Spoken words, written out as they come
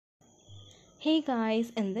Hey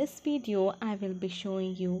guys, in this video I will be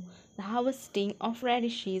showing you the harvesting of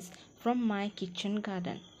radishes from my kitchen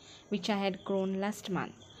garden which I had grown last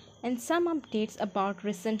month and some updates about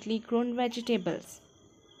recently grown vegetables.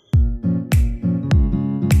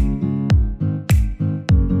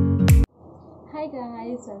 Hi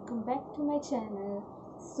guys, welcome back to my channel.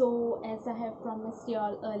 So as I have promised you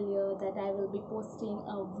all earlier that I will be posting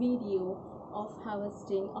a video of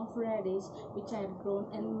harvesting of radish which I had grown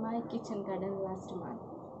in my kitchen garden last month.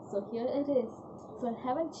 So here it is. If you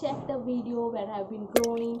haven't checked the video where I've been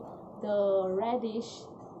growing the radish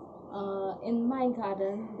in my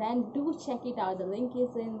garden, then do check it out. The link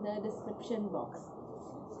is in the description box.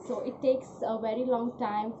 So it takes a very long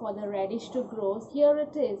time for the radish to grow. Here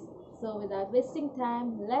it is. So without wasting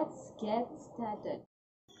time, let's get started.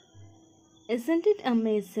 Isn't it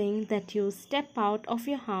amazing that you step out of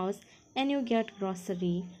your house and you get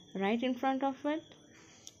grocery right in front of it?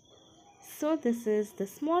 So this is the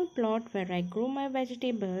small plot where I grow my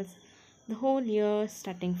vegetables the whole year,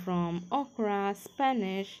 starting from okra,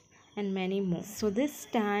 spinach and many more. So this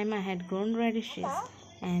time I had grown radishes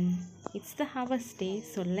and it's the harvest day,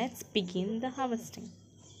 so let's begin the harvesting.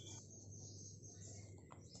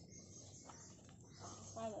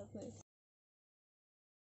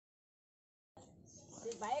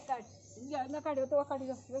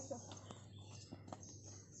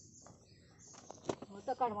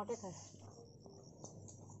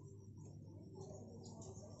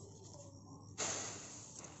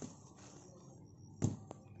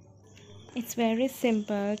 It's very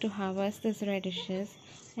simple to harvest these radishes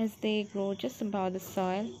as they grow just above the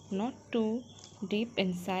soil, not too deep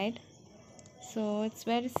inside. So it's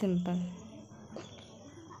very simple.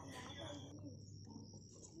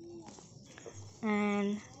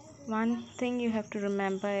 And one thing you have to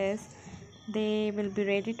remember is they will be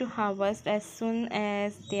ready to harvest as soon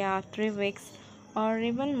as they are 3 weeks or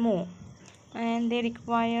even more, and they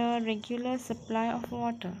require regular supply of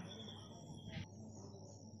water.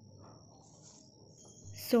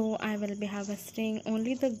 So I will be harvesting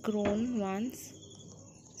only the grown ones.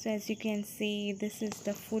 So as you can see, this is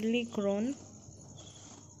the fully grown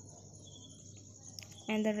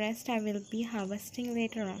and the rest I will be harvesting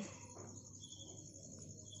later on.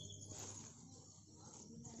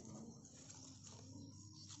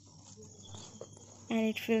 And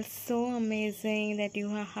it feels so amazing that you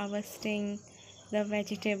are harvesting the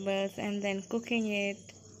vegetables and then cooking it.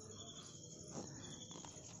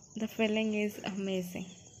 The feeling is amazing.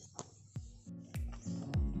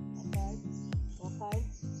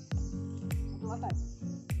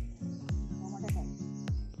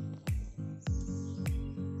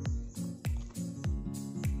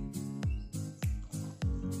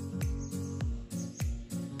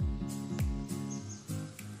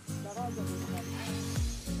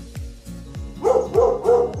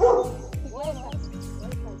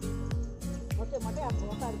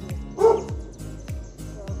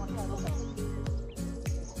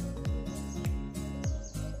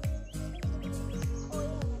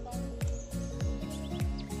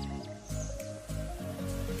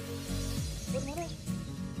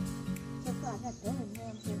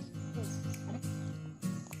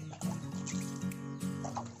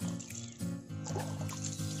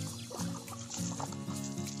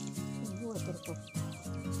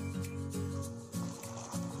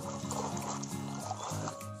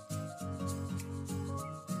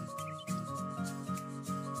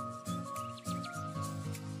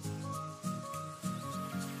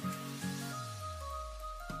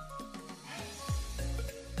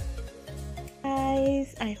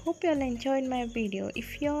 Guys, I hope you all enjoyed my video.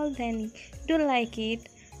 If you all, then do like it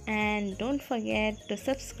and don't forget to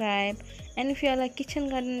subscribe, and if you all are kitchen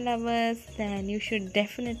garden lovers, then you should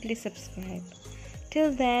definitely subscribe.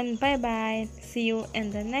 Till then, bye bye, see you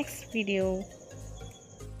in the next video.